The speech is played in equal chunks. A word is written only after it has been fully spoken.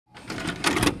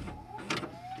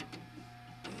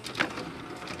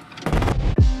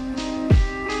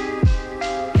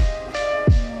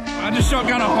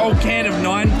shotgun a whole can of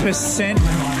 9%.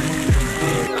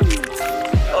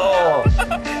 Oh.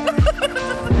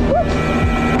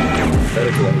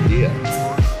 Medical idea.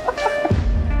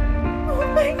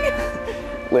 Oh my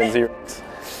God. Lindsay,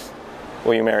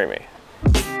 will you marry me?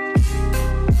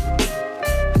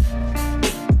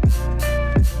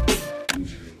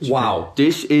 Wow,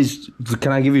 this is,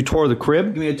 can I give you a tour of the crib?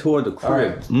 Give me a tour of the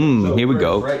crib. Right. So here we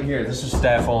go. Right here, this is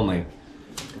staff only.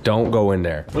 Don't go in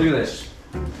there. Look at this.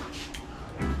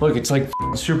 Look, it's like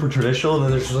super traditional, and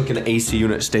then there's just like an AC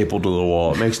unit stapled to the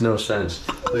wall. It makes no sense.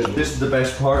 This is the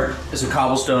best part. It's a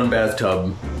cobblestone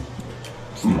bathtub.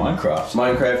 From Minecraft.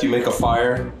 Minecraft, you make a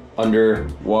fire under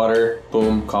water,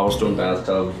 boom, cobblestone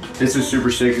bathtub. This is super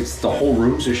sick. It's the whole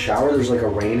room's a shower. There's like a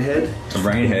rain head. A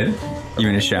rain head? You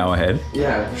mean a shower head?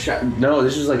 Yeah, no,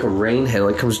 this is like a rain head.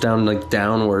 Like comes down like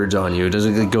downwards on you. It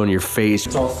doesn't like, go in your face.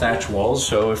 It's all thatch walls,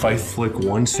 so if I flick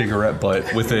one cigarette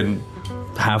butt within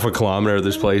half a kilometer of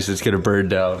this place, it's gonna burn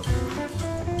down.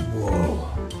 Whoa.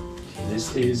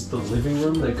 This is the living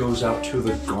room that goes out to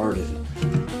the garden.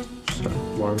 So,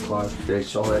 alarm clock,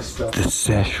 fix, all that stuff. The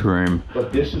sesh room.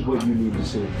 But this is what you need to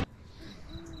see.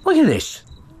 Look at this.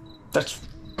 That's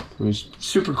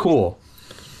super cool.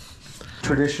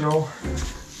 Traditional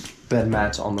bed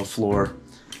mats on the floor.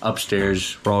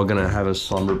 Upstairs, we're all gonna have a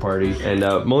slumber party. And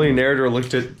Molly and Narrator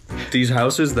looked at these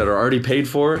houses that are already paid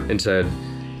for and said,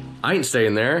 I ain't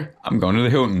staying there. I'm going to the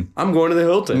Hilton. I'm going to the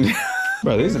Hilton.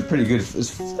 Bro, these are pretty good.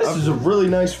 This is a really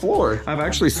nice floor. I've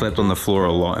actually slept on the floor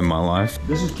a lot in my life.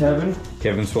 This is Kevin.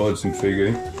 Kevin swallowed some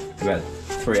fugu about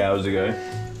 3 hours ago.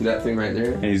 That thing right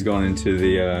there. And he's gone into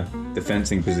the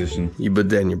fencing position. You put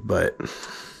that in your butt.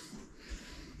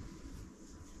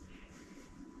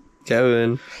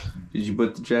 Kevin, did you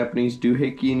put the Japanese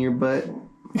doohickey in your butt?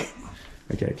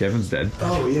 Okay, Kevin's dead.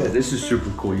 Oh yeah, this is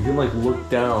super cool. You can like look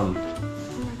down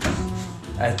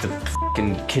at the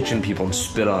fucking kitchen people and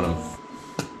spit on them.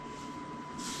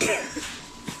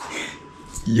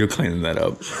 You're cleaning that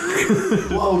up.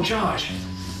 Whoa, Josh.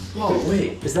 Whoa,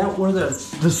 wait. Is that where the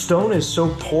stone is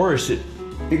so porous it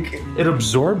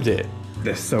absorbed it?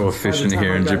 They're so efficient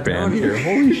here in Japan.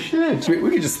 Holy shit.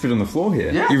 We could just spit on the floor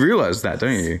here. Yeah. You realize that,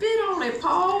 don't you? Spit on it,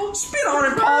 Paul. Spit on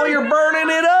it, Paul. You're burning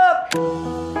it up.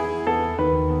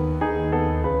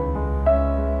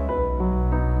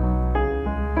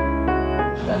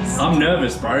 I'm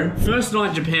nervous, bro. First night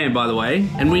in Japan, by the way,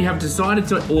 and we have decided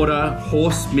to order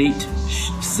horse meat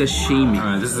sashimi.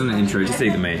 Alright, this is an intro. Just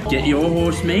eat the meat. Get your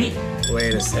horse meat.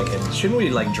 Wait a second. Shouldn't we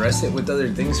like dress it with other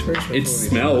things first? It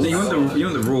smells. You want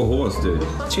the raw horse, dude.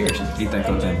 Cheers. Eat that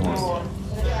goddamn horse.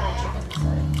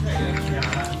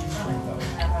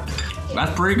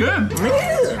 That's pretty good.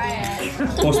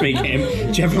 Horse meat,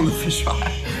 Cam. Jump on the fish fry.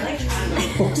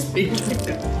 Horse meat.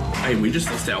 Hey, we just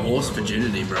lost our horse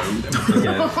virginity, bro.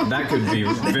 Yeah, that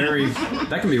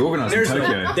could be organized in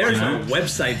Tokyo. There's a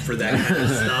website for that kind of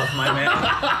stuff, my man.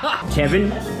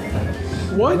 Kevin,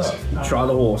 What? try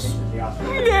the horse.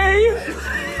 Yay!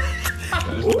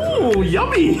 Ooh,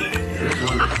 yummy!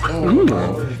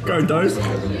 Go, Dose.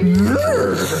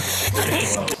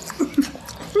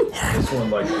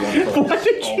 What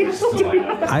did you do?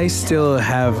 I still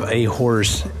have a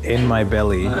horse in my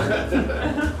belly.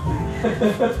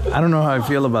 I don't know how I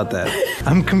feel about that.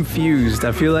 I'm confused.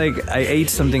 I feel like I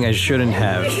ate something I shouldn't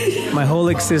have. My whole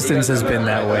existence has been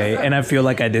that way, and I feel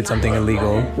like I did something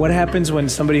illegal. What happens when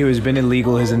somebody who has been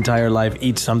illegal his entire life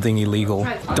eats something illegal?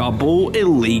 Double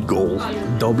illegal.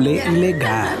 Doble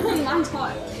ilegal.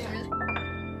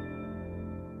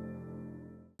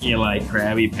 You like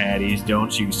Krabby Patties,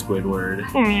 don't you, Squidward?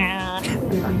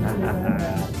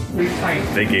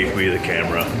 They gave me the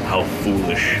camera. How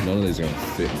foolish. None of these are gonna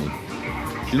fit me.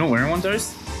 You're not wearing one,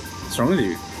 Dose? What's wrong with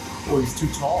you? Well, he's too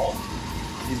tall.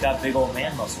 He's got big old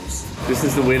man muscles. This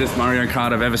is the weirdest Mario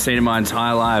Kart I've ever seen in my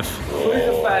entire life. Who's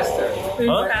the faster?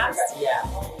 Huh? Yeah.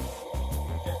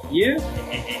 You?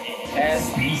 And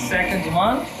second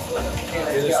one?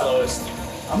 You're the slowest.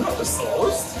 I'm not the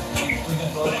slowest. We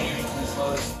can vote on you to the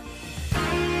slowest.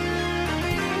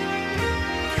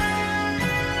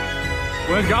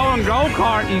 We're going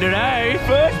go-karting today.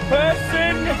 First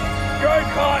person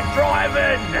go-kart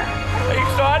driving. Are you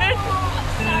excited?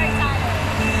 So excited.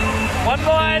 One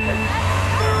line.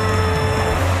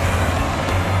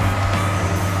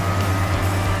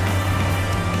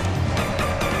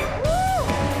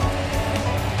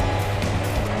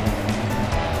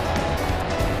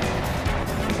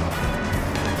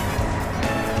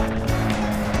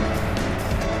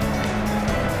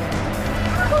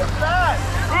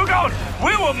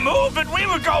 We were moving, we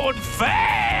were going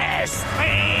fast,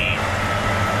 man!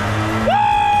 Woo!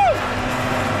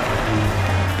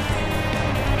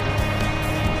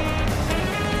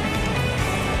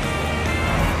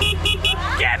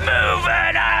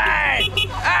 moving! Hey!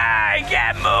 Hey,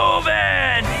 get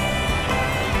moving!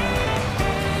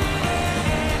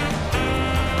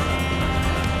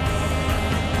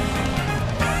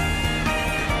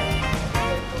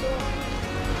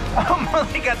 Oh,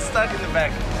 Molly got stuck in the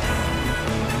back.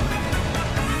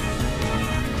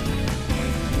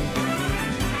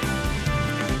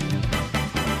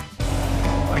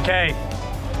 Okay,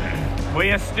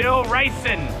 we are still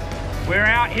racing. We're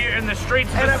out here in the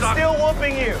streets. And I'm still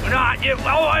whooping you.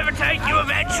 I'll overtake you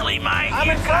eventually, mate. I'm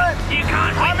in front. You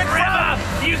can't win forever.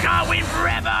 You can't win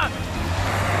forever.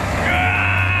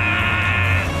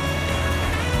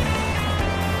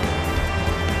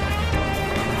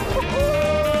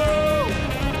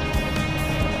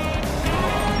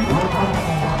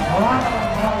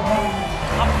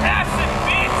 I'm passing,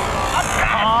 bitch.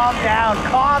 I'm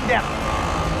passing. Calm down.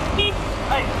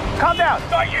 Hey, calm down.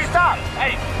 Don't you stop.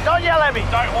 Hey, Don't yell at me.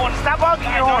 don't horn. Stop honking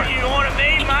your horn. Don't you horn at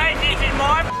me, mate? This is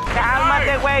my. I'm not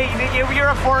that way. You're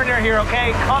a foreigner here,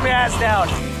 okay? Calm your ass down.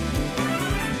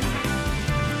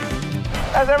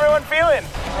 How's everyone feeling?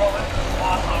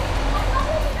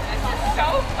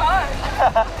 So fun.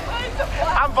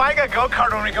 I'm buying a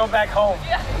go-kart when we go back home.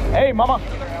 Yeah. Hey, Mama.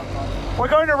 We're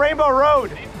going to Rainbow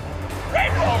Road.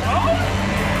 Rainbow Road?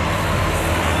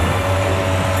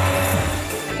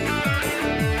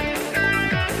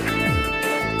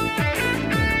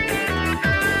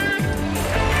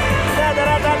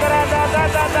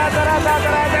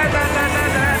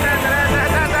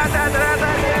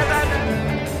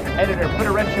 Editor, put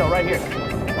a red shell right here.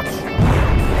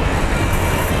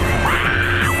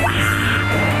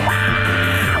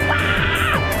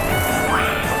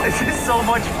 This is so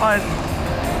much fun.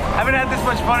 I haven't had this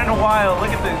much fun in a while. Look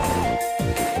at this.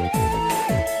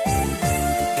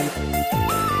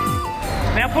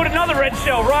 Now put another red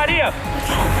shell right here.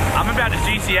 I'm about to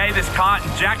GTA this cart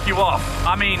and jack you off.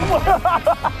 I mean...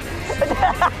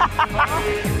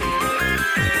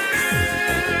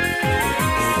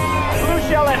 Blue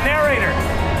shell at Narrator.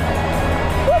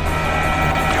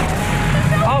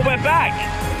 Oh, we're back.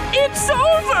 It's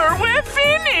over. We're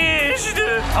finished.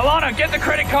 Alana, get the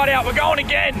credit card out. We're going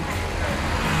again.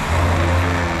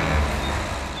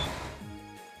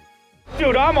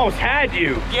 Dude, I almost had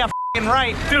you. Yeah,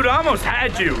 right. Dude, I almost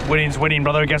had you. Winning's winning,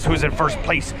 brother. Guess who's in first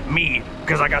place? Me.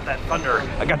 Because I got that thunder.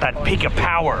 I got that peak of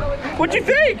power. What'd you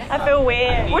think? I feel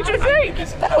weird. What'd you think?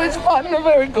 That was fun.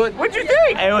 Very good. What'd you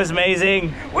think? It was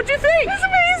amazing. What'd you think? It was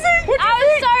amazing. What'd you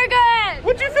think? So good.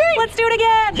 What'd you think? Let's do it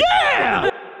again. Yeah!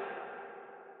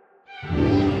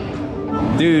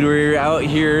 Dude, we're out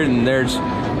here and they're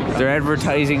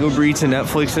advertising Uber Eats and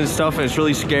Netflix and stuff, and it's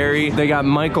really scary. They got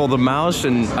Michael the mouse,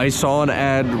 and I saw an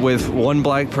ad with one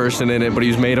black person in it, but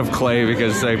he's made of clay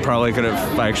because they probably couldn't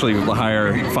actually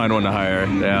find one to hire.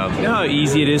 Yeah. You know how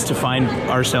easy it is to find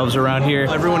ourselves around here?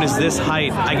 Everyone is this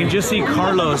height. I can just see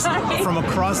Carlos from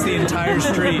across the entire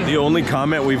street. The only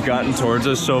comment we've gotten towards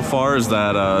us so far is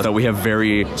that we have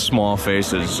very small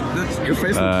faces. Your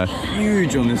face looks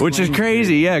huge on this. Which is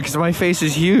crazy, yeah, because my face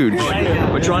is huge.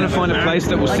 We're trying to find a place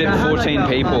that will sit 14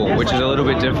 people, which is a little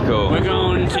bit difficult. We're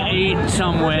going to eat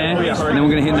somewhere. And then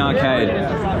we're gonna hit an arcade.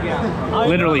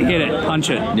 Literally hit it, punch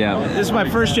it. Yeah. This is my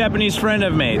first Japanese friend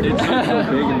I've made. Alright.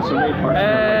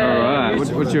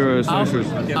 What's your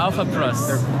socials? Alpha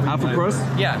Plus. Alpha Cross?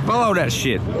 Yeah. Follow that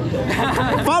shit.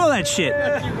 Follow that shit.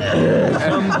 I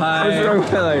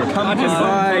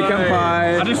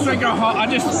just drank a whole.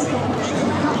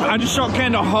 I just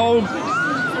shotgunned a whole.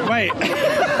 Wait.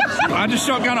 I just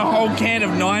shotgun a whole can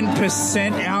of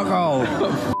 9% alcohol.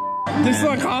 This is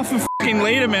like half a fucking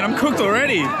liter, man. I'm cooked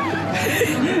already.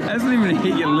 Hasn't even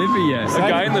hit your liver yet. The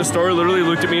guy in the store literally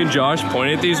looked at me and Josh,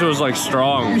 pointed at these, and was like,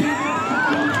 strong.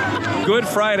 Good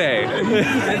Friday.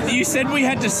 You said we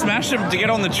had to smash them to get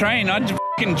on the train. I just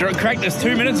fucking cracked this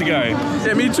 2 minutes ago.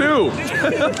 Yeah, me too.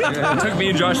 It took me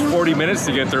and Josh 40 minutes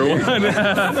to get through one.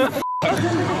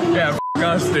 Yeah, f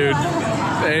us, dude.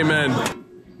 Amen.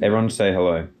 Everyone say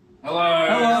hello.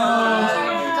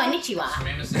 Konnichiwa.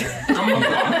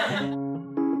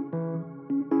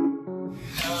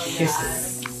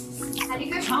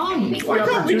 Why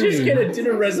can't we just get a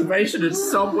dinner reservation at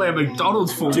somewhere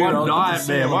McDonald's for one night,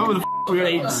 man? Why would the f we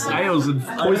gotta eat snails and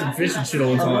poison fish and shit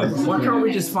all the time? Why can't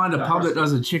we just find a pub that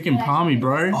does a chicken palmy,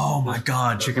 bro? Oh my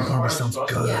god, chicken parm sounds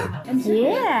good.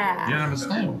 Yeah. You don't have a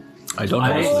snail. I don't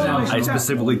know. I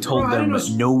specifically told them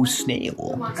no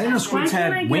snail. I didn't know squids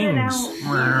had wings. I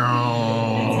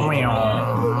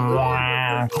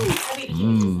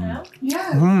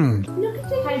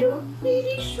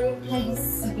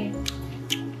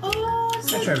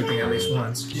try everything at least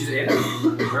once.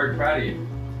 I'm very proud of you.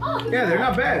 Yeah, they're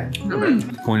not bad.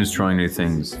 The point is trying new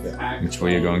things, which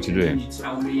we are going to do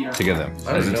together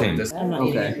as a team.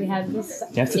 Okay. We have this.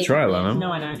 You have to try, Lana.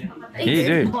 No, I don't. Yeah, you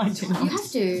do. No, I do not. You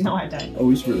have to. No, I don't. Oh,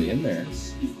 he's really in there.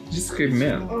 Just scoop him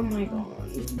out. Oh my god.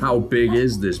 How big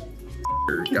is this? God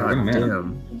Bring him out.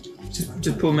 damn.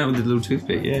 Just pull him out with a little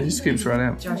toothpick. Yeah, just scoops right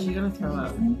out. Josh, you're gonna throw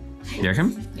up. You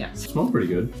reckon? Yeah. Smells pretty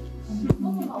good.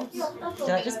 Did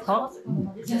I just pop? Do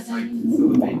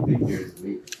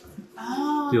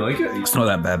you like it? It's not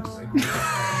that bad.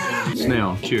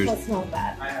 Snail, cheers. That's not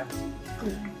bad.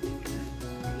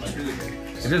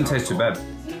 It doesn't taste too bad,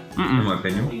 in my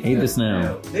opinion. Eat the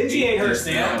snail. Did she eat her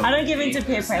snail? I don't give in to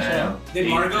peer pressure. Did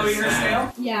Margot eat her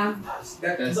snail? Yeah.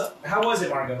 How was it,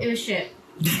 Margot? It was shit.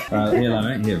 Alright, here,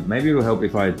 Lana, here. Maybe it'll help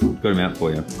if I got him out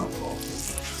for you.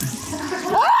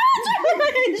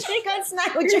 She got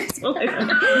snail juice all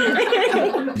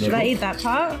over. Should I eat that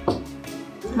part?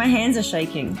 My hands are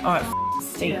shaking. Oh, it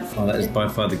stinks. Oh, that is by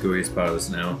far the gooeyest part of the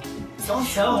snail. Don't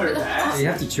tell her that. You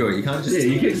have to chew it, you can't just... Yeah,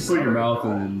 you can't just put it in your mouth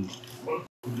and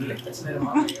It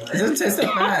doesn't taste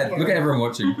that bad. Look at everyone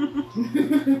watching.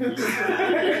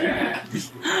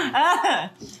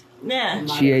 Yeah.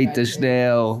 She ate the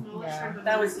snail.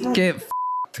 That was. Get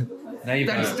Now you've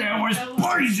got it. Snail was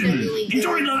poison.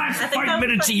 Enjoy the last 5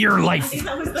 minutes of your life.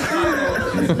 That was the.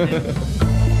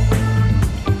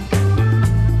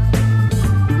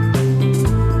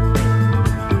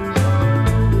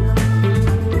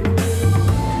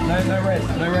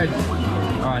 No red.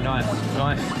 Alright, nice.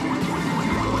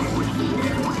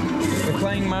 We're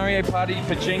playing Mario Party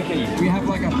Pachinki. We have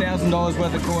like $1,000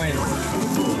 worth of coins.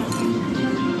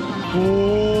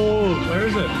 Oh, where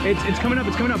is it? It's coming up,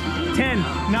 10,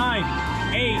 9,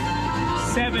 8,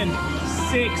 7,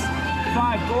 6,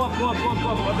 5. Go up,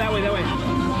 that way.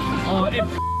 Oh, it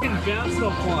f***ing bounced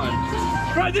off one.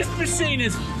 Bro, this machine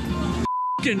is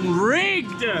f***ing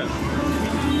rigged!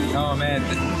 Oh man,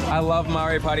 I love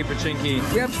Mario Party Pachinki.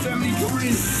 We have so many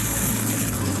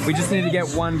coins. We just need to get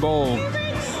one ball.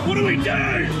 What do we do?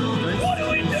 What do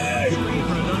we do?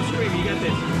 Don't scream, you got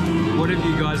this. What have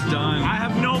you guys done? I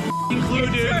have no clue,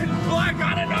 dude. Well, I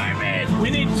gotta know, man. We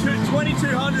need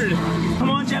 2,200. Come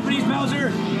on, Japanese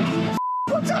Bowser.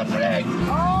 What's happening?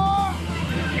 Oh!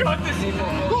 You got this.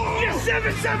 Yes,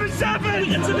 777. We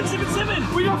got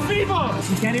 777. We got fever.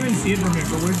 You can't even see it from here,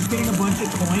 but we're just getting a bunch of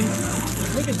coins.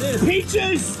 Look at this.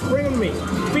 Peaches! Bring them to me.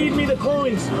 Feed me the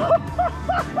coins.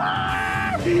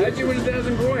 How'd you win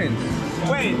 1,000 coins?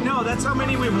 Wait, no, that's how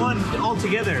many we won all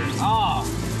together. Ah.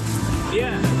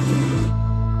 Yeah.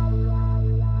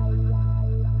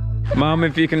 Mom,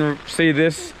 if you can see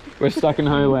this, we're stuck in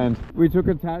Homeland. We took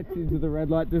a taxi to the red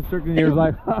light district and he was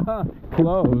like, haha,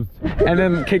 closed. And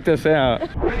then kicked us out.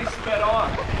 He sped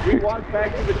off. We walked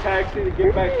back to the taxi to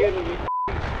get back in and he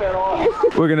sped off.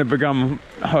 We're gonna become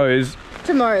hoes.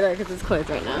 Tomorrow though, because it's closed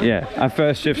right now. Yeah, our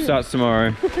first shift starts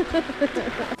tomorrow.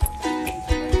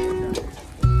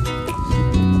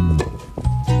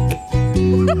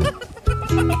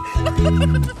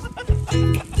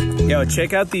 Yo,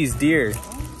 check out these deer.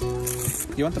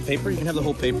 You want the paper? You can have the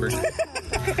whole paper.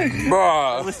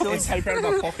 Bruh. We're stealing paper out of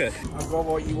my pocket. I've got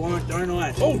what you want, don't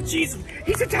I? Oh, Jesus.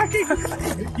 He's attacking.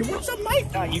 You want some, mate?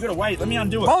 No, you gotta wait. Let me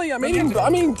undo it. Molly, I'm eating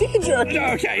deer jerky.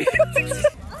 Okay. I think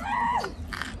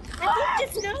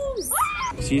just knows.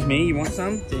 Excuse me, you want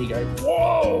some? There you go.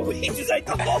 Whoa, he just ate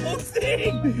the whole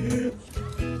thing.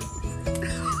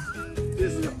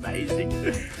 This is amazing.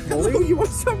 Molly, you want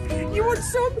some? You want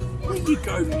some? There you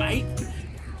go, mate.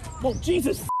 Well,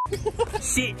 Jesus.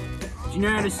 Sit. Do you know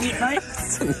how to sit, mate?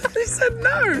 He said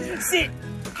no. Sit.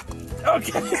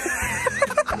 Okay.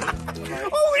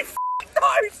 Holy no.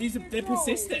 They're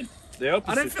persistent. They are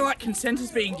I don't feel like consent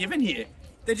is being given here.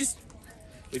 They just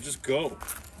go.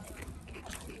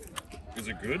 Is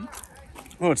it good?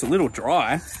 Oh, it's a little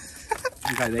dry.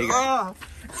 Okay, there you go.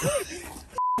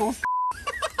 Oh,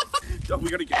 we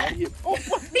gotta get out of here. Oh,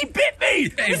 what? He bit me!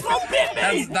 This one bit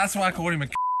me! That's why I called him a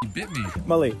he bit me.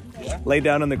 Molly, lay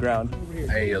down on the ground.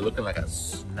 Hey, you're looking like a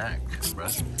snack, bro.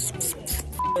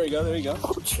 There you go.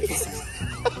 Oh, jeez.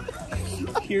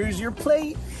 Here's your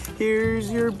plate. Here's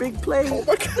your big plate. Oh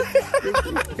my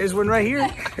God. Here's one right here.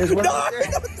 Here's one right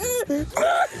there.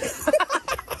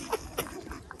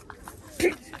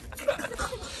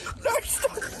 No,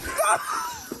 stop!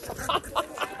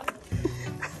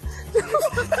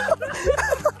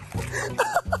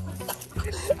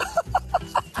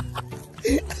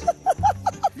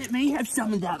 Let me have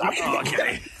some of that.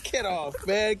 Okay. Get off,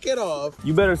 man. Get off.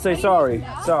 You better say sorry.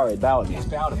 Sorry, bow me. Yeah,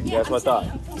 that's what I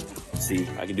thought. See,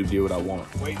 I can do what I want.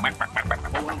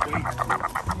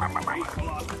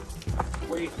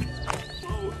 Wait.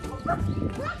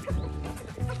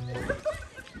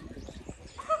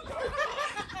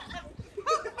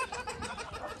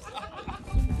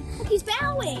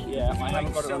 boy. Yeah, I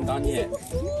haven't got it undone yet.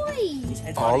 Boy.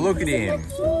 Oh, look at him.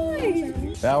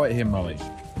 Bow at him, Molly.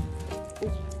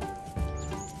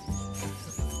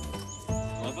 I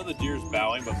love how the deer's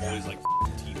bowing, but Molly's like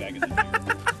teabagging the deer.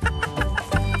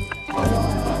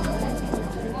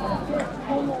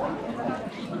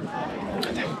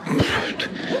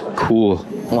 Cool.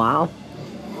 Wow.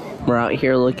 We're out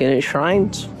here looking at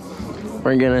shrines.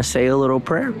 We're gonna say a little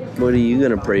prayer. What are you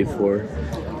gonna pray for?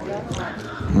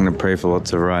 I'm gonna pray for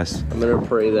lots of rice. I'm gonna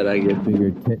pray that I get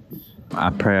bigger tits. I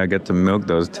pray I get to milk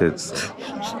those tits.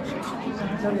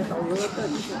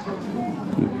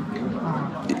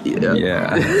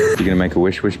 Yeah. You gonna make a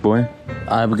wish, boy?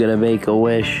 I'm gonna make a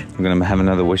wish. I'm gonna have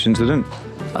another wish incident.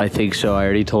 I think so. I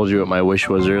already told you what my wish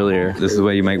was earlier. This is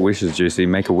where you make wishes, Juicy.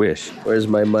 Make a wish. Where's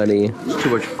my money? There's too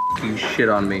much f***ing shit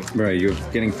on me. Bro, you're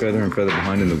getting further and further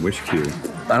behind in the wish queue.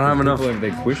 I don't have enough. People are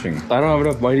like wishing. I don't have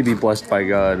enough money to be blessed by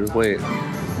God. Wait.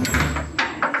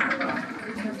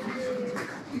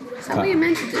 Is that what you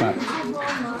meant to do?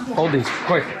 Hold these,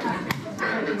 quick.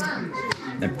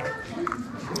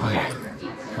 Okay.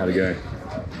 How'd it go?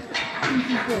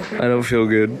 I don't feel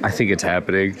good. I think it's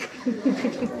happening.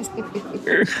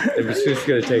 It's just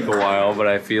gonna take a while, but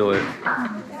I feel it.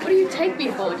 What do you take me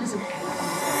for? Just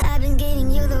I've been getting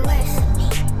you the worst of me.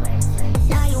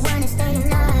 Now you wanna stay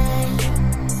tonight.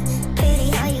 Pity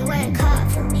how you weren't caught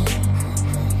for me.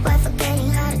 But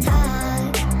forgetting how to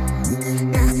talk.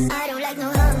 Nah, I don't like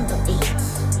no humble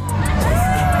beats.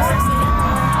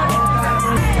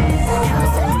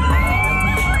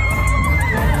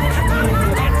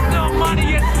 No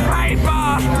money, it's paper!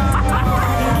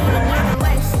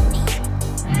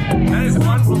 That is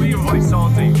unbelievably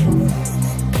salty.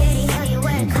 Pity how you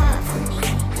weren't caught for me.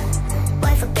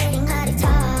 But forgetting how to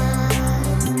talk.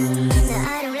 Nah,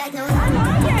 I don't like no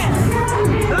humble beats.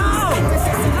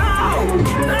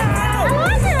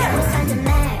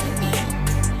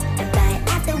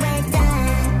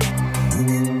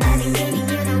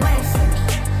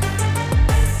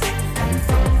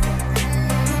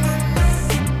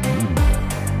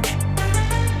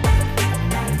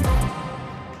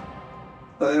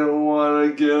 I don't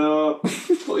want to get up.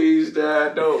 Please,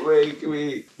 Dad, don't make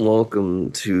me.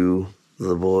 Welcome to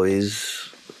the boys.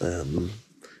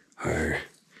 Are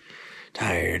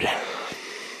tired.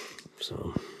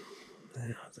 So,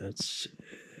 yeah, that's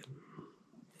it.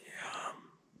 Yeah.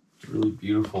 It's really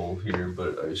beautiful here,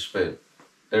 but I spent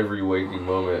every waking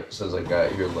moment since I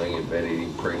got here laying in bed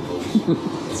eating Pringles.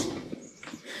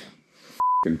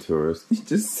 Fucking tourist. You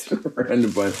just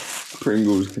surrounded by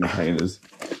Pringles containers.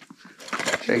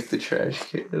 Check the trash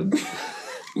can.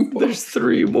 There's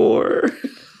 3 more.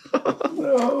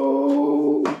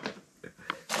 No.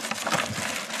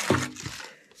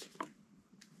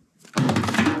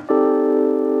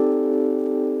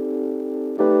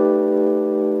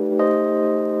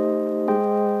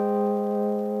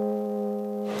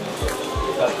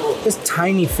 There's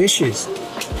tiny fishes.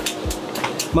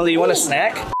 Molly, you want a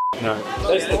snack? No. I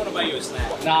want to buy you a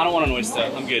snack. No, I don't want an oyster.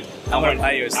 I'm good. I'm going to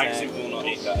buy you a snack. I actually will not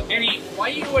eat that. Eddie, why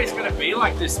are you always gonna be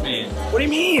like this, man? What do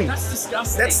you mean? That's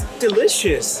disgusting. That's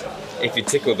delicious. If you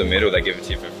tickle the middle, they give it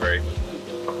to you for free.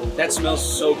 That smells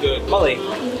so good. Molly,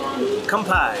 come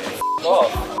pie. Oh.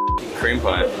 Cream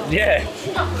pie. Yeah.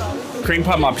 Cream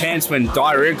pie in my pants when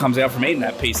diarrhea comes out from eating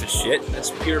that piece of shit. That's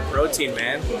pure protein,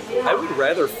 man. I would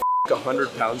rather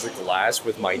 100 pounds of glass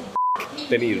with my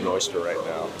than eat an oyster right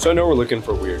now. So I know we're looking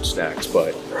for weird snacks,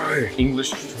 but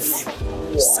English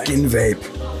skin vape.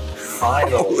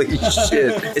 Holy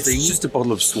shit. It's just a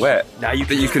bottle of sweat. Now you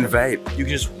can vape. You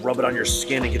can just rub it on your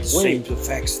skin and get the same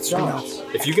effects. It's nuts.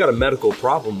 If you got a medical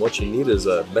problem, what you need is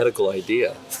a medical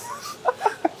idea.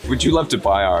 Would you love to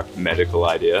buy our medical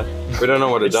idea? We don't know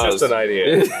what it does. It's just an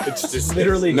idea. It's just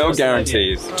literally no just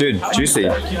guarantees. Dude, Juicy,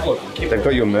 they've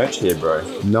got your merch here, bro.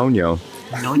 No. No.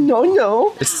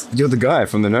 You're the guy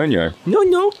from the No.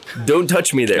 No. Don't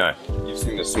touch me there. No. You've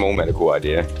seen the small medical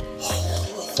idea.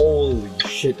 Holy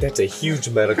shit, that's a huge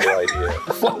medical idea.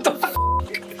 What the f?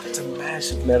 It's a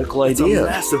massive medical idea.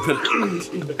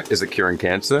 Is it curing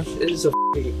cancer? It is a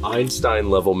Einstein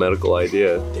level medical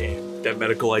idea. Damn, that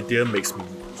medical idea makes me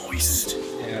moist.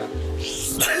 Yeah.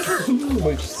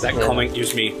 That comment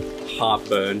gives me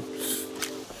heartburn.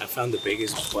 I found the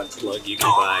biggest butt plug you can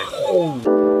buy.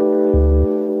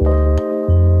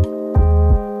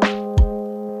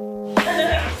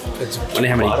 I wonder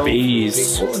how many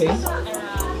bees.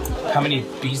 How many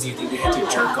bees do you think they had to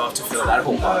jerk off to fill that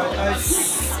whole bottle?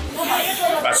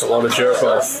 That's a lot of jerk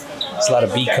off. It's a lot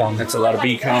of bee cum. That's a lot of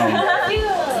bee cum.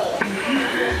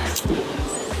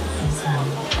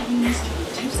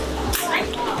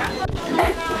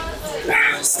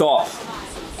 Stop.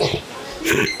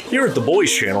 Here at the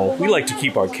Boys Channel, we like to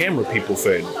keep our camera people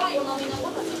fed.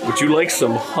 Would you like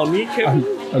some honey, Kevin?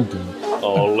 I'm good.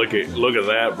 Oh, look at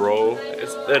that, bro.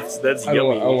 That's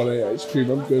yummy. I want ice cream.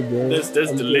 I'm good, bro. That's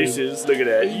delicious. Look at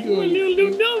that. You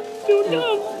little dumb.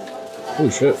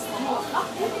 Holy shit.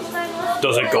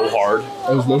 Does it go hard?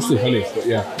 It was mostly honey, but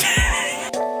yeah.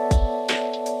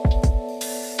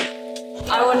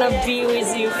 I want to be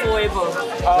with you forever.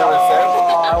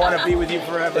 Oh, I want to be with you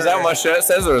forever. Is that what my shirt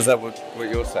says, or is that what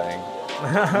you're saying?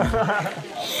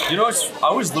 You know,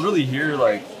 I was literally here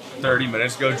like 30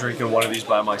 minutes ago drinking one of these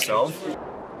by myself.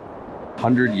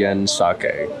 100 yen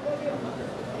sake.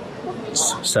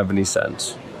 70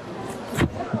 cents.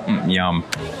 Yum.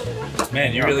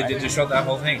 Man, you really did just shot that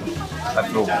whole thing. I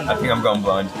think I'm going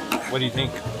blind. What do you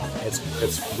think?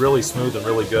 It's really smooth and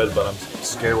really good, but I'm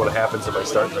scared what happens if I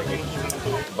start drinking.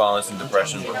 Violence and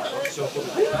depression. I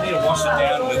need to wash it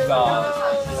down with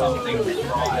something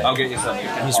dry. I'll get you something.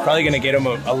 He's probably gonna get him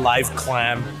a live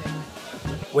clam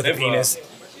with a penis.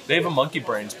 They have a monkey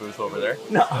brains booth over there.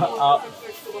 No. Oh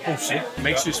shit!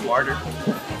 Makes you smarter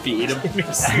if you eat them.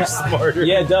 Makes you smarter.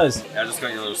 Yeah, it does. I just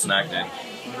got your little snack, dude.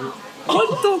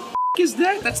 What the f is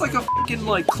that? That's like a fucking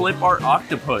like clip art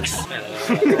octopus. Suck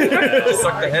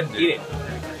the head, dude. Eat it.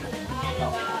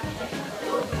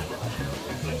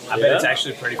 I bet it's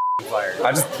actually pretty fire.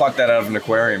 I just plucked that out of an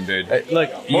aquarium, dude.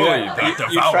 Look, you Boy,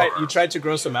 tried to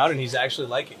gross him out, and he's actually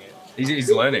liking it.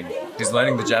 He's learning. He's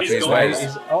learning the Japanese ways.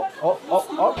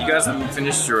 You guys haven't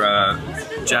finished your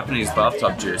Japanese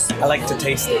bathtub juice. I like to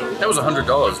taste it. That was $100,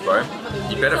 bro.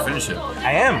 You better finish it.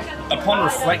 I am. Upon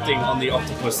reflecting on the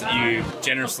octopus that you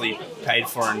generously paid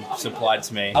for and supplied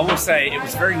to me, I will say it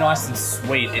was very nice and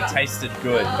sweet. It tasted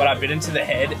good, but I bit into the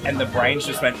head and the brains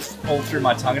just went all through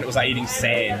my tongue, and it was like eating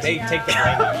sand. They take the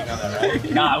brain out, you know that,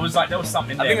 right? No, it was like there was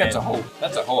something in there. I think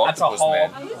that's a whole octopus,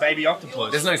 man. Baby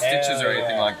octopus. There's no stitches or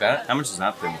anything like that. How much is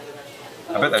that thing?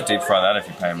 I bet they'll deep fry that if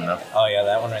you pay them enough. Oh yeah,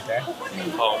 that one right there.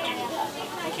 Oh, dude.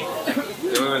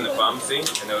 They were in the pharmacy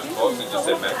and there was clothes and just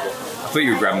said medical. I thought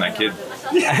you were grabbing that kid.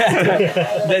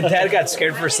 The dad got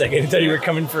scared for a second. He thought you were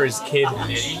coming for his kid.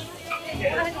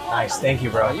 Nice, thank you,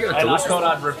 bro. And I thought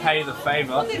I'd repay the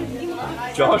favor.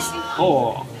 Josh,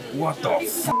 what the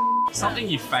f? Something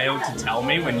you failed to tell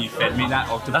me when you fed me that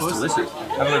octopus. That's delicious.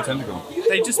 Have a little tentacle.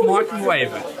 They just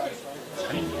microwave it.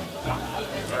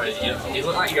 You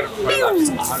look like you got a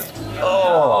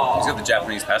Oh, he's got the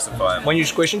Japanese pacifier. When you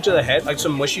squish into the head, like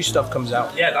some mushy stuff comes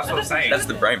out. Yeah, that's what I'm saying. That's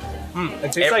the brain.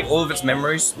 It tastes like all of its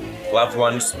memories, loved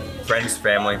ones, friends,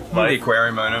 family, the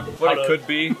aquarium owner. What it could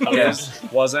be, yes,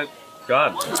 wasn't.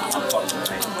 God.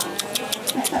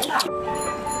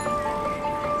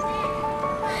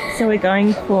 So we're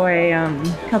going for a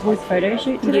couple's photo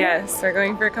shoot today? Yes, we're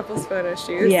going for a couple's photo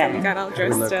shoot. Yeah. So we got all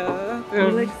dressed up. You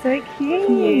look so cute.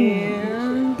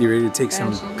 Yeah. You ready to take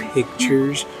some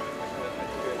pictures?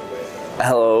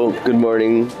 Hello, good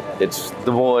morning. It's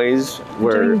the boys.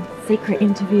 We're doing secret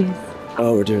interviews.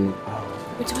 We're doing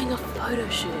We're doing a photo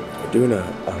shoot.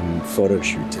 a photo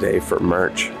shoot today for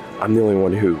merch. I'm the only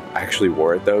one who actually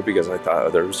wore it though, because I thought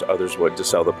others would to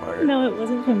sell the part. No, it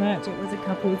wasn't for merch. It was a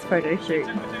couple's photo shoot.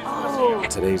 Oh.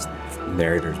 Today's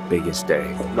Narrator's biggest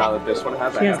day. Now that this one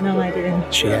happened. She has no idea.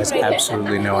 She has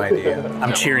absolutely no idea.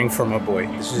 I'm cheering for my boy.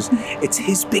 It's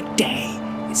his big day.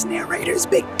 It's Narrator's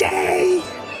big day.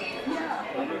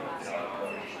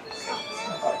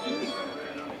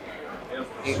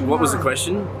 What was the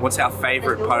question? What's our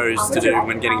favourite pose to do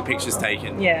when getting pictures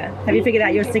taken? Yeah. Have you figured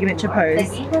out your signature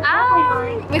pose?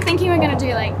 We're thinking we're gonna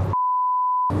do like.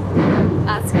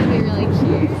 That's gonna be really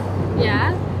cute.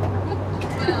 Yeah.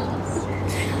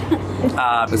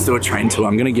 Let's do a train tour.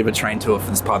 I'm going to give a train tour for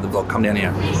this part of the vlog. Come down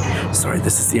here. Sorry,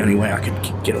 this is the only way I could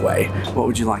get away. What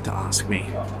would you like to ask me?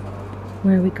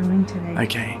 Where are we going today?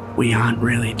 Okay, we aren't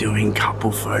really doing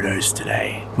couple photos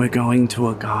today. We're going to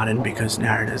a garden because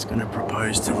Narrator's going to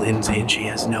propose to Lindsay and she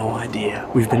has no idea.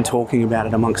 We've been talking about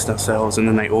it amongst ourselves and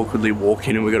then they awkwardly walk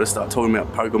in and we've got to start talking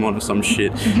about Pokemon or some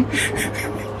shit.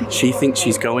 She thinks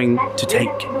she's going to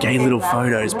take gay little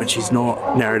photos, but she's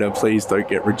not. Narrator, please don't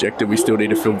get rejected. We still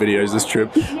need to film videos this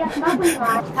trip.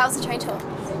 How was the train tour?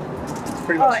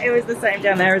 Oh, it was the same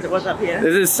down there as it was up here.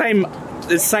 There's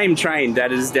the same train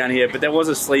that is down here, but there was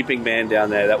a sleeping man down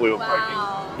there that we were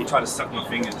poking. He tried to suck my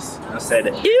fingers. And I said,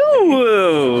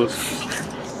 ew!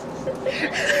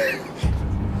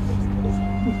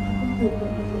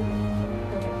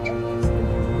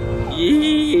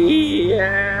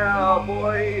 Yeah,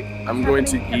 boy. I'm going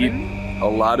to eat a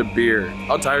lot of beer.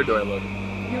 How tired do I look?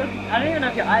 I don't even know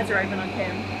if your eyes are open on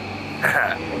cam.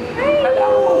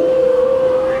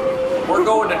 We're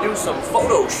going to do some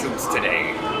photo shoots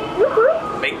today.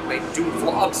 do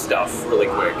vlog stuff really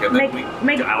quick, and then we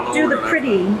do the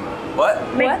pretty. What?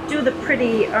 Do the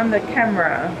pretty on the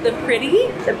camera. The pretty?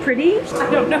 The pretty? I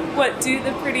don't know what do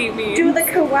the pretty means. Do the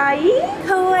kawaii.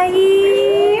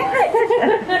 Kawaii.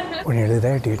 We're nearly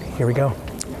there, dude. Here we go.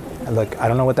 And look, I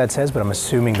don't know what that says, but I'm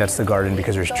assuming that's the garden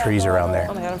because there's trees around there.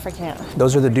 Oh my god, I'm freaking out.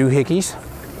 Those are the doohickeys.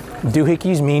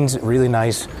 Doohickeys means really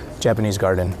nice Japanese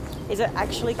garden. Is it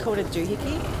actually called a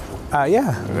doohickey?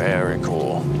 Yeah. Very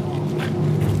cool.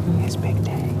 It's big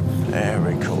day.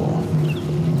 Very cool.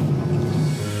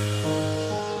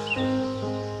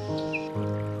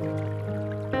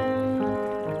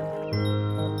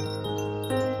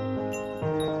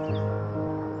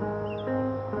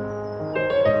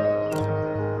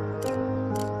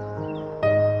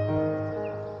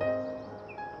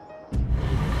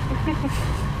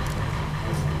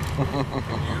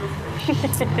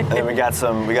 And then we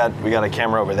got a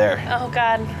camera over there. Oh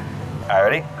God. All right,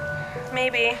 ready?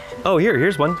 Maybe. Oh,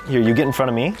 here's one. Here, you get in front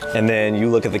of me, and then you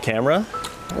look at the camera.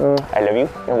 I love you.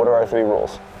 And what are our 3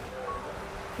 rules?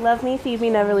 Love me, feed me,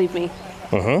 never leave me.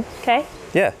 Mm-hmm. Okay?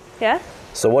 Yeah. Yeah?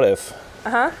 So what if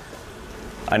Uh-huh.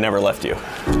 I never left you?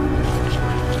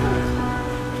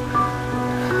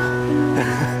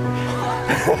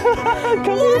 Come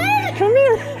here. Come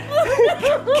here.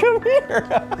 Come here.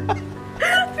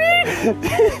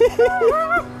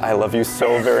 I love you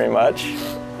so very much.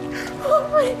 Oh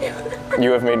my God.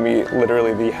 You have made me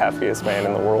literally the happiest man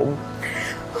in the world.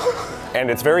 And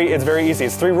it's very easy.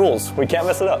 It's 3 rules. We can't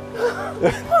mess it up.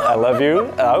 I love you.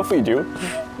 I'll feed you.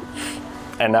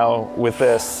 And now with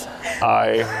this,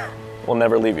 I will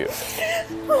never leave you.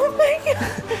 Oh my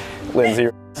God. Lindsay,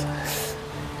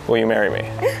 will you marry me?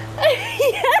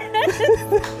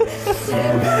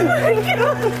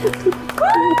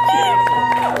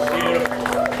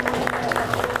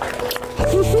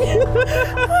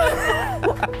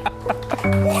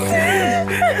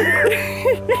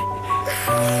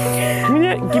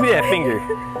 Give me that finger.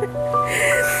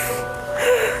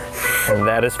 And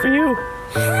that is for you.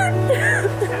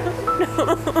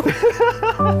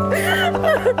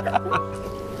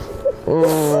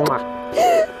 Oh my God.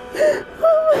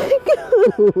 Oh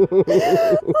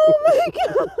my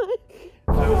God.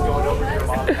 I was going over to your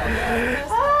mom's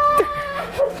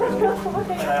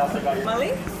house.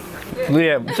 Molly?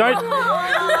 Yeah, sorry.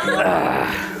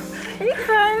 Are you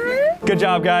crying? Good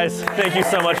job, guys. Thank you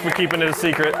so much for keeping it a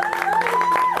secret.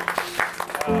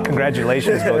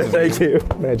 Congratulations, both of you. Thank you.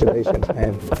 Congratulations,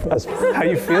 man. How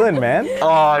you feeling, man? Oh,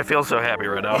 I feel so happy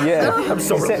right now. Yeah. I'm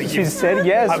so relieved. She said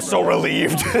yes. I'm so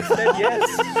relieved. She said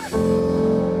yes.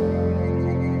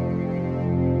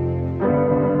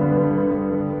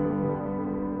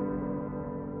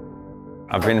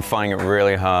 I've been finding it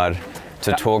really hard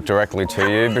to talk directly to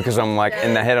you because I'm like,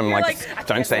 in the head, I'm like,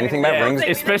 don't say anything about rings.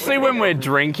 Especially when we're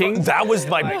drinking. That was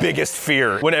my biggest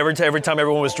fear. When every time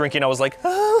everyone was drinking, I was like,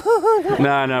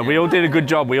 No, we all did a good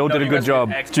job. We all did a good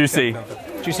job. Juicy.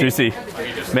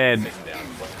 Man,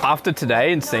 after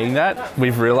today and seeing that,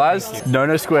 we've realized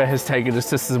Nono Square has taken us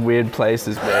to some weird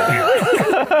places, man.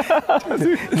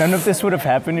 None of this would have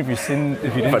happened if you didn't.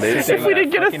 If we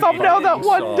didn't get a thumbnail that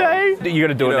one day. You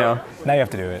gotta do it now. Now you have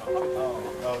to do it.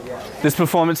 This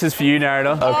performance is for you,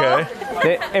 Narrator. Okay.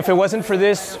 If it wasn't for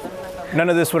this, none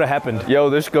of this would have happened. Yo,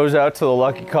 this goes out to the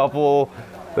lucky couple,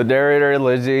 the narrator and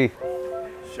Lizzie.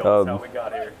 Show us how we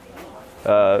got here.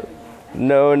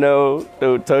 No,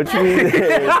 don't touch me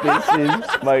there. This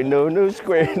is my no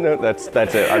square. No, that's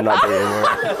it. I'm not doing anymore.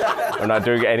 I'm not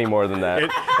doing any more than that.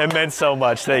 It meant so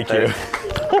much. Thank you.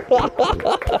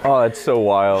 Oh, that's so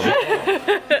wild.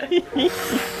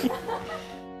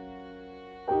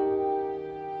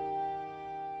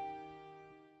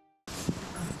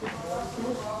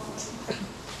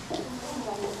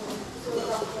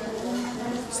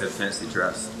 It's a fancy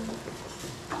dress.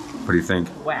 What do you think?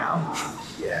 Wow.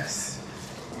 Yes.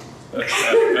 It's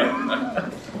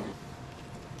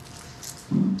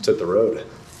at the road.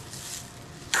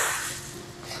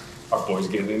 Our boy's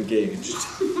getting engaged.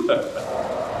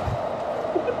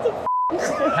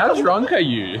 How drunk are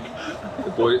you?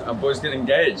 Our boy's getting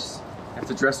engaged. Have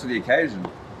to dress for the occasion.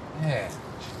 Yeah.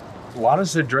 Lana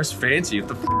said dress fancy. What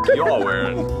the f are y'all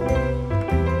wearing?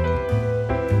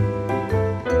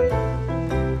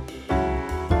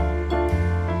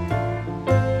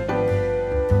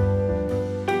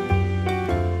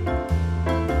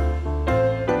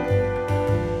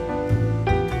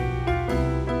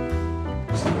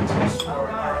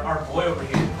 Our boy over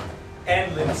here.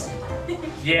 And Lindsay.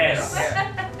 Yes.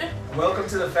 Welcome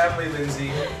to the family,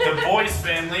 Lindsay. The boys'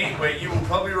 family, where you will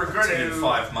probably regret it in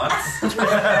 5 months. Just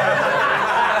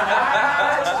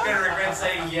gonna regret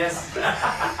saying yes.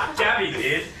 he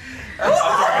did.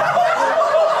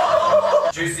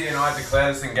 Juicy and I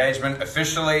declare this engagement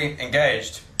officially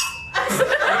engaged.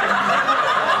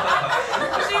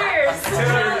 Cheers! To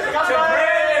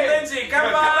Brad and Lindsay,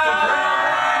 come on!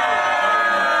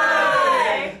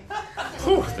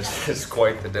 Whew, this is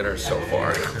quite the dinner so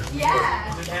far.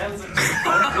 Yeah.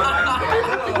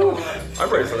 I'm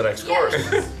ready for the next course. Or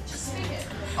is it just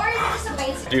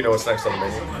amazing? Do you know what's next on the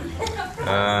menu?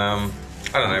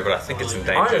 I don't know, but I think it's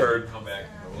endangered. I heard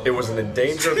it was an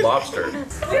endangered lobster.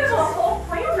 We have a whole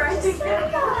plane ride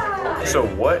together. So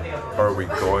what are we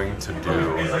going to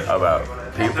do about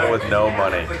people with no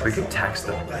money? We can tax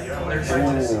them.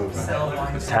 Ooh.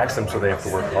 Tax them so they have to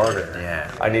work harder. Yeah.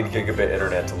 I need gigabit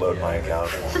internet to load my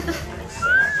account.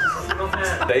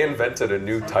 They invented a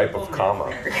new type of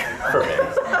comma for me.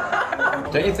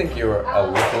 Don't you think you were a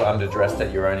little underdressed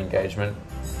at your own engagement?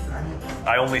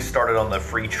 I only started on the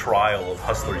free trial of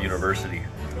Hustler University.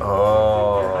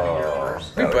 Oh.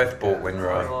 We both bought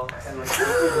Winroy.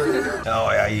 Oh,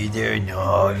 how you doing?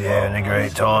 Oh, I'm having a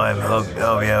great time. Hope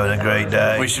you're having a great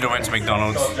day. We should have went to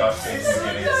McDonald's.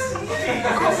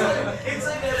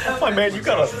 My man, you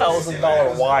got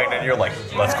 $1,000 wine and you're like,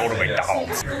 let's go to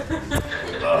McDonald's.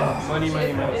 Money.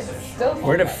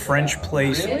 We're at a French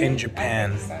place in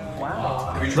Japan.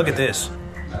 Wow. Look at this.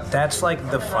 That's like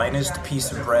the finest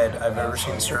piece of bread I've ever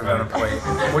seen served on a plate.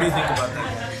 What do you think about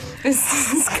that?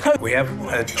 We have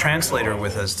a translator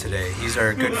with us today. He's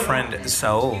our good friend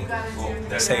Saul.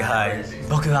 Say hi.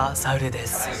 僕はサウルで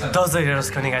す。どうぞよろし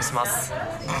くお願いします。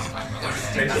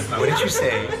 What did you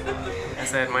say? I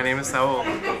said, my name is Saul.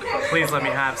 Please let me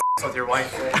have sex with your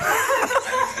wife.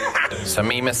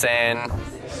 Samima-san.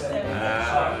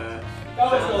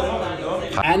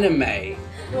 Anime.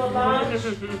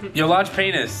 Your large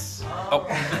penis. Oh.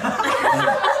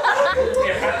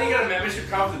 Yeah, apparently you got a membership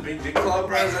card for the Big Dick Club,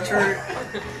 bro. Is that true?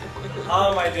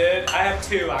 I did. I have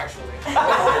 2 actually.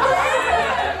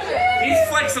 He's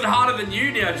flexing harder than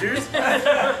you now, Juice.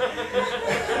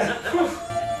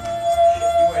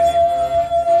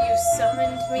 You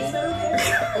summoned me.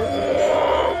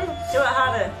 Do it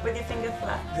harder with your finger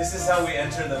flat. This is how we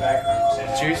enter the back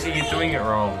room. Juicy, you're doing it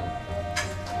wrong.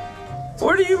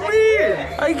 What do you mean?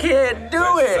 I can't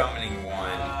do it. Summoning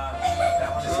one.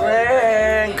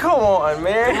 Man, come on,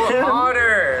 man. Do it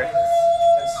harder.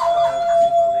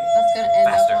 That's gonna end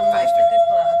Faster, up on my faster. ticket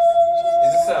glass.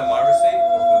 Is this my receipt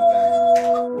or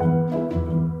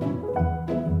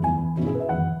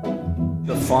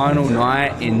for The final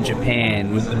night in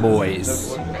Japan with the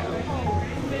boys.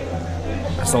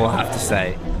 That's all I have to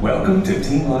say. Welcome to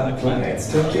Team Live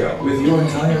Planet's Tokyo with your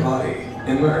entire body.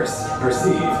 Immerse,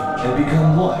 perceive, and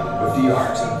become one with the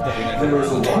art. There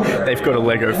is a wonder. They've got a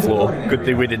Lego floor. Good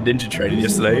thing we did Ninja Trading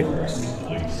yesterday.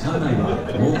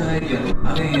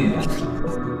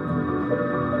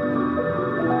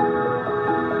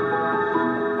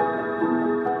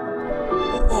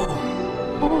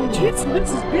 Oh, Jesus,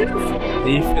 this is beautiful. Are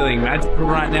you feeling magical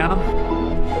right now?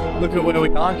 Look at where we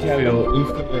are, Gabriel.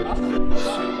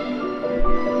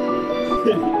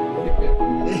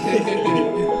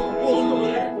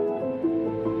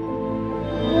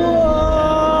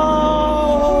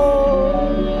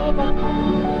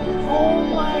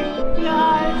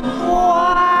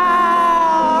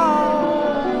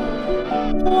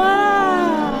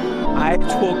 I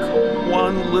took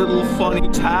one little funny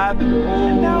tab,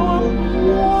 and now I'm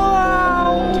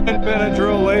wow. 10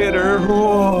 Benadryl later,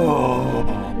 whoa.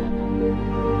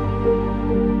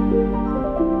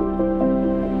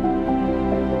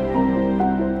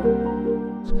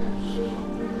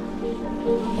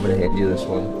 I'm gonna hand you this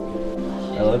one.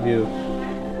 I love you.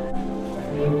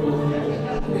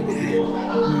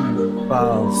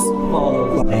 Balls.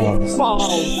 Balls.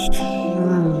 Balls.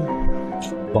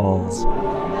 Balls.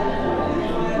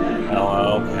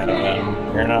 Hello, Kevin.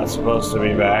 You're not supposed to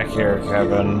be back here,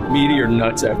 Kevin. Meaty or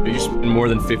nuts after you spend more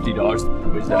than $50 to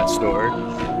visit that store.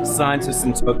 Scientists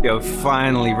in Tokyo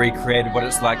finally recreated what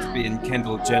it's like to be in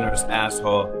Kendall Jenner's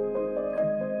asshole.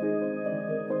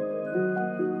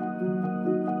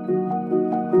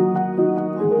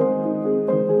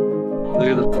 Look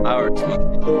at the flowers.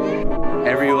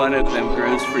 Every one of them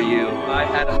grows for you. If I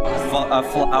had a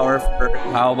flower for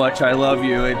how much I love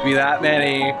you, it'd be that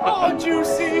many. Oh,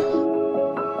 Juicy.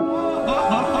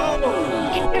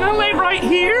 Can I lay right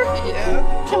here? Yeah.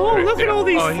 Oh, look at all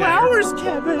these flowers,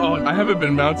 Kevin. Oh, I haven't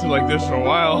been mounted like this in a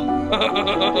while.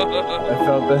 I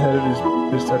felt the head of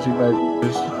his touching my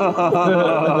face.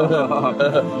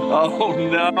 Oh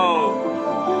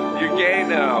no! You're gay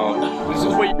now. This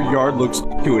is what your yard looks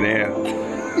like to an ant.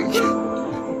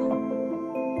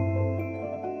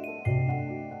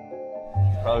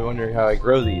 Probably wondering how I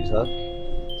grow these, huh?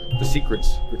 The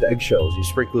secrets with eggshells. You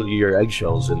sprinkle your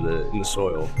eggshells in the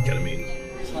soil. You know what I mean?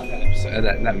 It's like that episode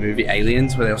of that movie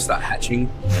Aliens where they all start hatching.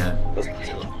 Yeah.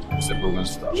 Except we're gonna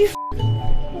stop. This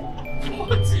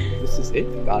is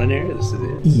it? Garden area? This is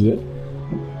it? This is it.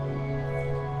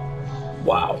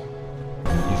 Wow.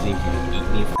 You think you can eat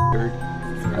me, f***er?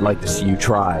 I'd like to see you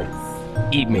try.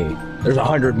 Eat me. There's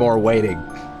 100 more waiting.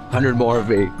 100 more of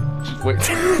me. Wait.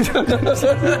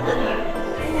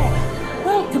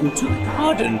 Welcome to the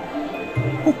garden.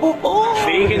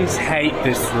 Vegans hate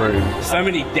this room. So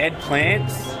many dead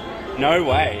plants. No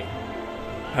way.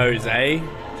 Jose.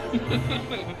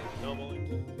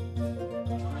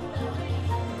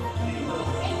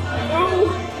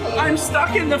 Oh, I'm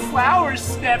stuck in the flowers,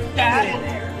 stepdad.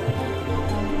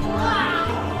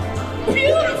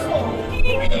 Beautiful.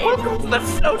 Welcome to the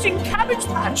floating cabbage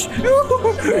patch.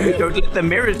 Don't let the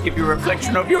mirrors give you a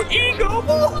reflection of your ego.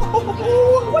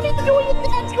 What are you doing in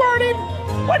Dad's garden?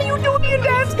 What are you doing in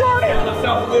Dad's garden? That's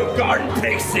a good garden,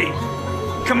 Pixie.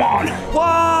 Come on.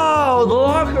 Wow, the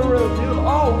locker room, dude.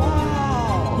 Oh,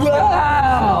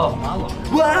 wow.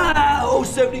 Wow. Wow,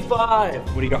 75.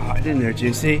 What do you got hiding in there,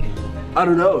 Juicy? I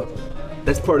don't know.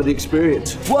 That's part of the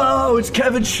experience. Whoa, it's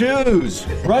Kevin's shoes.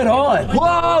 Right on.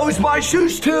 Whoa, it's my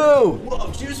shoes too.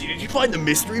 Whoa, Juicy, did you find the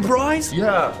mystery prize?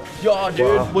 Yeah. Yeah, dude.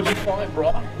 Wow. What'd you find,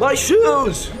 bro? My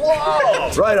shoes. Whoa.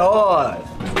 Right on.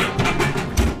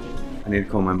 I need to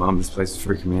call my mom. This place is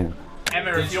freaking me out.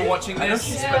 Emma, if you're watching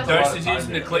this, Dose is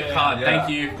using the clip card. Thank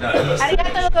you.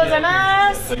 Arigatou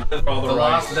gozaimasu. The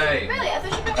last day. Really? I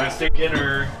thought you Last day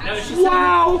dinner.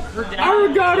 Wow!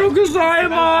 Arigatou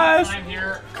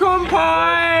gozaimasu!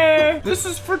 Kampai! This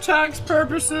is for tax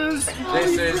purposes.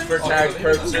 This is for tax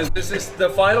purposes. This is the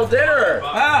final dinner.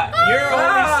 You're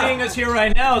only seeing us here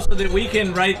right now so that we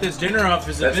can write this dinner off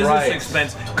as a That's business right.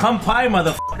 expense. Kampai,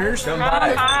 motherfuckers.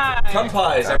 Kampai.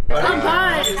 Kampais,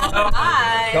 everybody.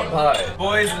 Kampai.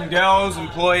 Boys and girls,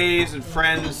 employees and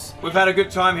friends, we've had a good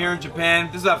time here in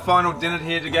Japan. This is our final dinner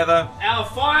here together. Our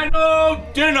final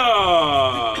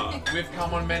dinner. We've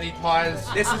come on many pies.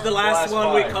 This is the last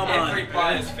one we come on. Every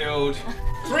pie is filled.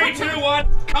 3, 2, 1,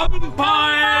 come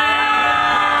pie!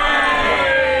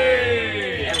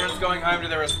 Everyone's going home to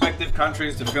their respective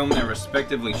countries to film their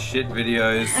respectively shit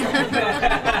videos.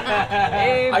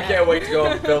 I can't wait to go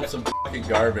and film some fucking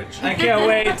garbage. I can't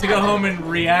wait to go home and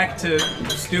react to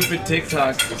stupid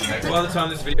TikToks. By the time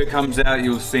this video comes out,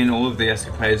 you'll have seen all of the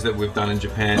escapades that we've done in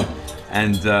Japan.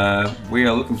 And we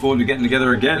are looking forward to getting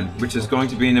together again, which is going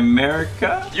to be in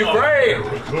America. Ukraine!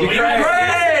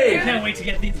 Ukraine! Can't wait to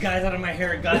get these guys out of my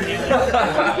hair,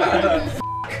 goddamn.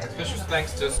 Special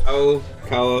thanks to Saul,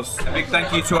 Carlos. A big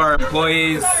thank you to our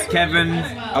employees, Kevin,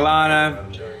 Alana,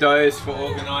 Dose for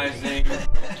organizing.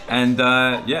 And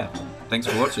yeah, thanks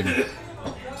for watching.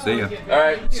 See ya.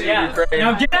 Alright, see you, Ukraine.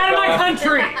 Now get out of my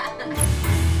country!